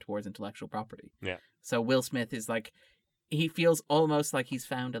stars and towards intellectual property. Yeah. So Will Smith is like, he feels almost like he's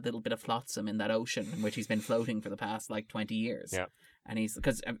found a little bit of flotsam in that ocean in which he's been floating for the past like 20 years. Yeah. And he's,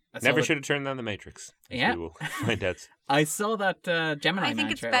 because Never should have turned on the Matrix. as Yeah. we will find out. I saw that Gemini I think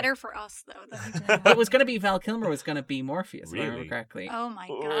Man it's trailer. better for us though. Than It was going to be Val Kilmer was going to be Morpheus, if I remember Really? correctly. oh my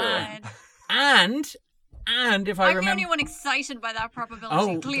Ugh. god! And if I I'm the remember, only one excited by that probability.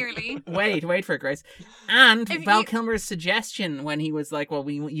 Oh. Clearly, wait for it, Grace. And If Val you- Kilmer's suggestion when he was like, "Well,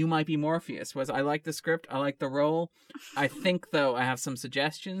 you might be Morpheus," was, "I like the script, I like the role. I think though I have some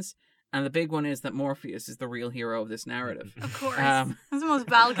suggestions." And the big one is that Morpheus is the real hero of this narrative. of course, Um, that's the most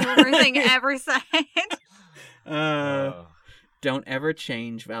Val Kilmer thing ever said. Don't ever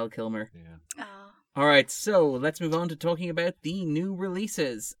change, Val Kilmer. Yeah. Oh. All right, so let's move on to talking about the new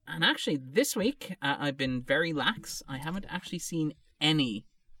releases. And actually, this week, I've been very lax. I haven't actually seen any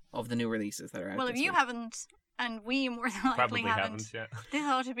of the new releases that are out Well, if this you week. haven't, and we more than likely Probably haven't, haven't. Yeah. this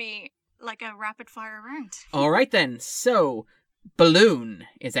ought to be like a rapid fire round. All right, then. So, Balloon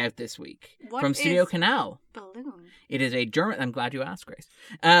is out this week What from Studio is- Canal. Balloon. It is a German... I'm glad you asked, Grace.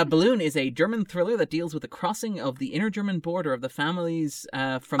 Balloon is a German thriller that deals with the crossing of the inner German border of the families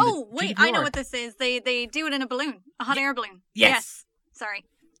from Oh the wait, GDPR. I know what this is. They do it in a balloon, a hot air balloon. Yes. Sorry,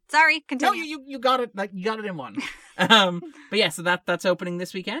 No, continue. you got it. Like you got it in one. But yeah, so that's opening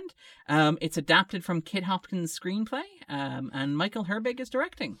this weekend. It's adapted from Kit Hopkins' screenplay, and Michael Herbig is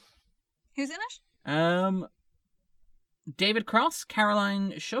directing. Who's in it? David Cross,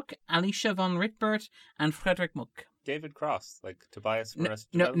 Caroline Schuck, Alicia von Rittbert, and Frederick Muck. David Cross, like Tobias from No, Arrested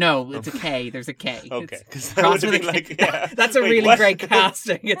no, Development? no, it's a K. There's a K. Okay, It's because that Cross would have with been a K. like, yeah. That's a Wait, really what? great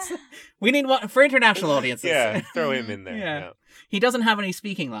casting. We need one for international audiences. Yeah, throw him in there. Yeah. Yeah. He doesn't have any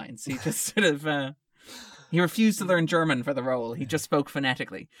speaking lines. He just sort of he refused to learn German for the role. He just spoke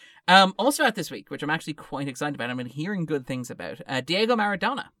phonetically. Also out this week, which I'm actually quite excited about. I've been hearing good things about. Diego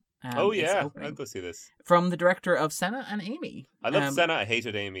Maradona. Oh is yeah, opening I'll go see this. from the director of Senna and Amy. I loved Senna. I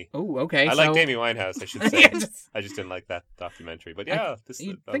hated Amy. Oh, okay. I liked Amy Winehouse, I should say. Yeah, just- I just didn't like that documentary. But yeah,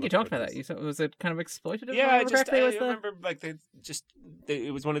 I think you talked about that. You said, was it kind of exploitative? Yeah, I Was the... remember like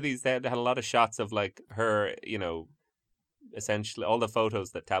it was one of these. They had a lot of shots of like her, essentially all the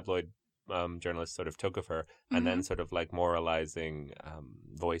photos that tabloid journalists sort of took of her, and then sort of like moralizing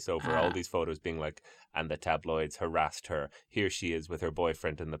voiceover all these photos being like, and the tabloids harassed her. Here she is with her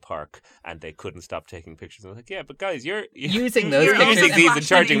boyfriend in the park, and they couldn't stop taking pictures. I was like, yeah, but guys, you're using those you're pictures using and these flashing and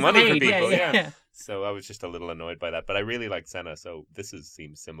charging these money for paid, people. yeah. Yeah. So I was just a little annoyed by that, but I really like Senna. So this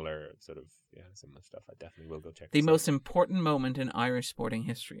seems similar, similar stuff. I definitely will go check. The this most important moment in Irish sporting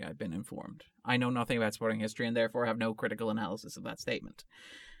history, I've been informed. I know nothing about sporting history and therefore have no critical analysis of that statement.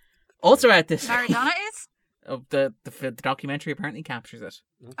 Also at this Maradona is? of the documentary apparently captures it.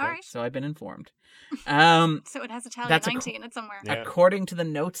 out. All right. So I've been informed. So it has Italian That's 90 in it somewhere. Yeah. According to the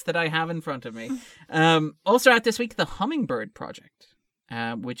notes that I have in front of me. Also out this week, the Hummingbird Project,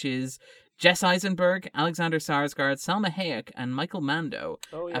 which is Jess Eisenberg, Alexander Sarsgaard, Salma Hayek, and Michael Mando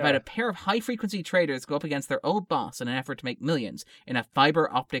Oh, yeah. about a pair of high-frequency traders go up against their old boss in an effort to make millions in a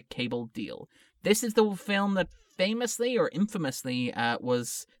fiber optic cable deal. This is the film that famously or infamously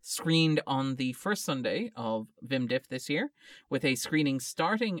was screened on the first Sunday of VimDiff this year, with a screening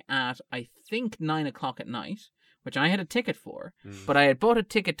starting at, I think, 9 o'clock at night, which I had a ticket for, but I had bought a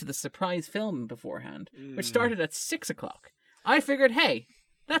ticket to the surprise film beforehand, which started at 6 o'clock. I figured, hey,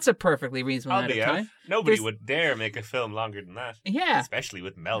 that's a perfectly reasonable I'll amount be of out. time. Nobody There's- would dare make a film longer than that. Yeah. Especially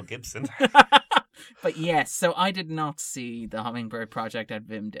with Mel Gibson. But yes, so I did not see the Hummingbird Project at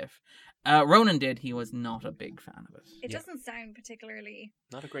VimDiff. Ronan did. He was not a big fan of it. It Yeah. doesn't sound particularly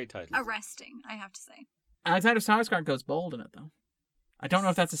Not a great title. arresting, I have to say. Alexander Sarsgaard goes bold in it, though. I don't know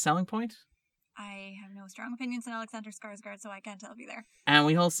if that's a selling point. I have no strong opinions on Alexander Skarsgård, so I can't help you there. And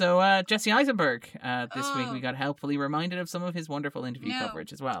we also, Jesse Eisenberg, this week Oh. we got helpfully reminded of some of his wonderful interview No.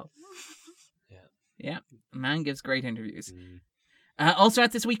 coverage as well. Yeah. Yeah, man gives great interviews. Mm. Also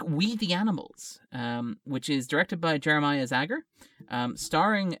out this week, We the Animals, which is directed by Jeremiah Zager,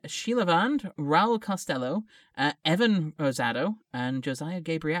 starring Sheila Vand, Raul Costello, Evan Rosado, and Josiah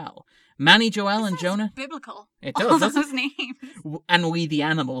Gabriel. Manny Joel and Jonah. Biblical. It All does, doesn't those names. And We the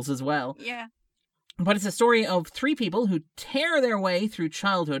Animals as well. Yeah. But it's a story of three people who tear their way through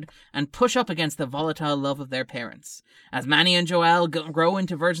childhood and push up against the volatile love of their parents. As Manny and Joel grow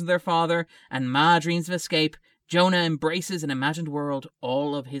into versions of their father, and Ma dreams of escape, Jonah embraces an imagined world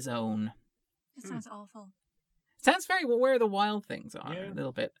all of his own. It sounds awful. Sounds very Where the Wild Things Are, Yeah. a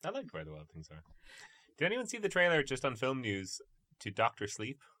little bit. I like Where the Wild Things Are. Did anyone see the trailer just on Film News to Doctor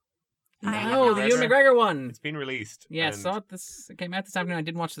Sleep? I have No, not. the Ewan McGregor one. It's been released. Yeah, and saw it. It came out this afternoon. I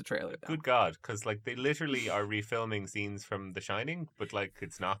didn't watch the trailer, though. Good God, because like they literally are refilming scenes from The Shining, but like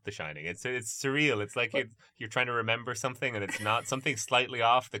it's not The Shining. It's surreal. It's like you're trying to remember something and it's not. Something slightly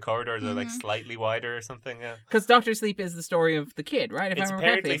off. The corridors are like slightly wider or something. Yeah. Because Doctor Sleep is the story of the kid, right? If It I remember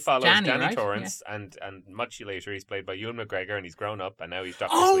apparently correctly, it's follows Danny right? Torrance, and much later he's played by Ewan McGregor, and he's grown up, and now he's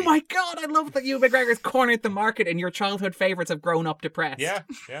Doctor Oh Sleep. my god, I love that Ewan McGregor's cornered the market and your childhood favourites have grown up depressed. Yeah,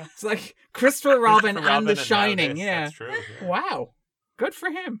 yeah. It's like Christopher Robin Christopher and The Robin now Shining, this, yeah. That's true. Yeah. Wow. Good for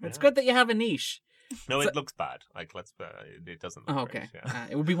him. It's Yeah. good that you have a niche. No, So- it looks bad. Like it doesn't look Oh, okay. great. Yeah.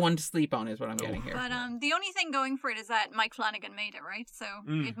 It would be one to sleep on is what I'm Oh. getting here. But the only thing going for it is that Mike Flanagan made it, right? So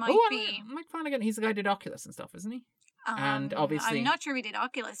it might Oh, be. Mike Flanagan, he's the guy who did Oculus and stuff, isn't he? and obviously- I'm not sure he did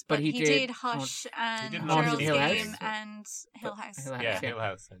Oculus, but but he he did- did Hush and did Haunted Gerald's Hill House. Game and Hill House. Hill House, Yeah, yeah. Hill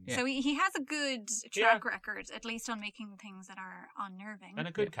House. And, Yeah. So he has a good track record, at least on making things that are unnerving. and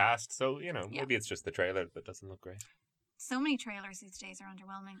a good cast. So, Yeah. maybe it's just the trailer that doesn't look great. So many trailers these days are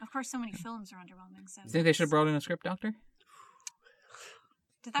underwhelming. Of course, so many films are underwhelming. So Do you think they should have brought in a script doctor?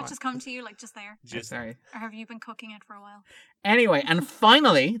 Did that just come to you like just there, Just Sorry. or have you been cooking it for a while? Anyway, and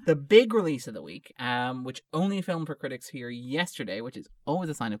finally, the big release of the week, which only Film for Critics here yesterday, which is always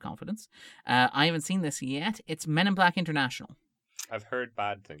a sign of confidence. I haven't seen this yet. It's Men in Black International. I've heard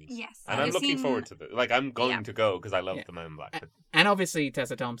bad things. Yes, And I've I'm looking seen- forward to it. Like, I'm going Yeah. to go because I love Yeah. the Men in Black. But And obviously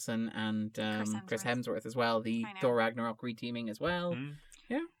Tessa Thompson and Chris Chris Hemsworth. Hemsworth as well. The I know. Thor Ragnarok reteaming as well. Mm.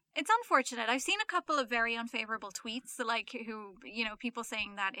 Yeah. It's unfortunate. I've seen a couple of very unfavorable tweets, like people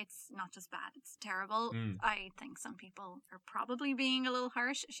saying that it's not just bad, it's terrible. I think some people are probably being a little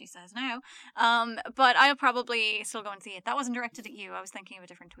harsh, she says now. But I'll probably still go and see it. That wasn't directed at you. I was thinking of a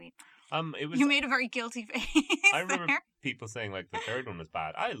different tweet. You made a very guilty face. I remember people saying like the third one was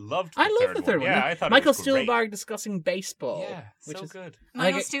bad. I loved I love the third one. Yeah, I thought Michael it was great. Stuhlbarg discussing baseball. Yeah, which so is good.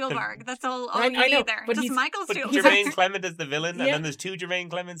 Michael Like, Stuhlbarg. That's all I you need know, there. but Just he's- Michael But Stuhlbarg. Jermaine Clement is the villain, and Yeah. then there's two Jermaine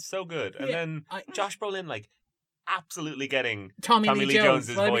Clements, so good. And Yeah, then Josh Brolin, like, absolutely getting Tommy Lee Jones.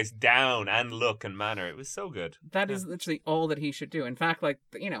 Jones's Well, I mean, voice down and look and manner. It was so good. that is literally all that he should do. In fact, like,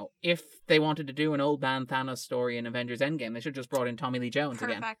 if they wanted to do an old man Thanos story in Avengers Endgame, they should just brought in Tommy Lee Jones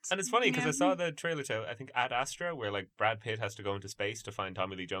again. Perfect. And it's funny because Yeah. I saw the trailer to, I think, Ad Astra, where like Brad Pitt has to go into space to find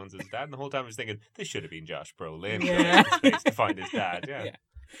Tommy Lee Jones' dad. And the whole time I was thinking, this should have been Josh Brolin Yeah. going into space to find his dad. Yeah.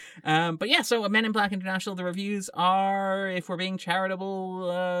 Yeah. But yeah, so Men in Black International, the reviews are, if we're being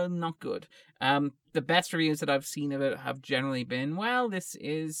charitable, not good. The best reviews that I've seen of it have generally been, well, this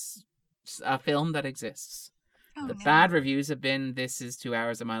is a film that exists. Oh, The no. bad reviews have been, this is 2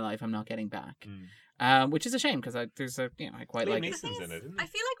 hours of my life I'm not getting back. Which is a shame because I quite Liam like it. Neeson's in it, isn't I he?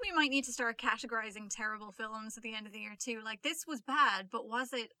 feel like we might need to start categorizing terrible films at the end of the year too. Like, this was bad, but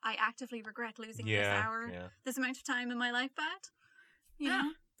was it? I actively regret losing this amount of time in my life bad. You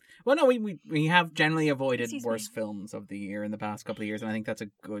know? Well, no, we have generally avoided Excuse worse me. films of the year in the past couple of years, and I think that's a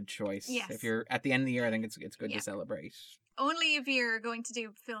good choice. Yes. If you're at the end of the year, I think it's good Yeah. to celebrate. Only if you're going to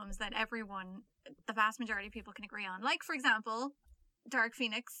do films that the vast majority of people can agree on. Like, for example, Dark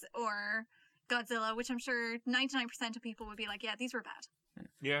Phoenix or Godzilla, which I'm sure 99% of people would be like, yeah, these were bad.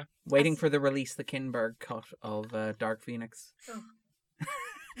 Yeah. Waiting for the release, the Kinberg cut of Dark Phoenix.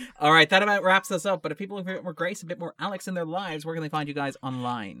 All right, that about wraps us up. But if people have a bit more Grace, a bit more Alex in their lives, where can they find you guys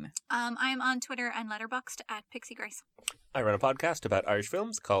online? I'm on Twitter and Letterboxd at Pixie Grace. I run a podcast about Irish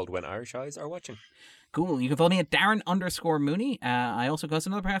films called When Irish Eyes Are Watching. Cool. You can follow me at Darren_Mooney. I also host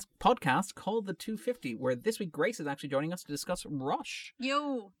another podcast called The 250, where this week Grace is actually joining us to discuss Rush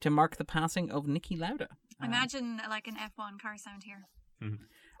Yo! to mark the passing of Niki Lauda. Imagine like an F1 car sound here.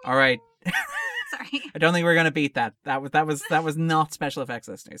 All right. Sorry. I don't think we're gonna beat that. That was not special effects,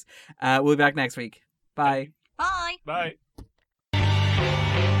 listeners. We'll be back next week. Bye. Bye! Bye.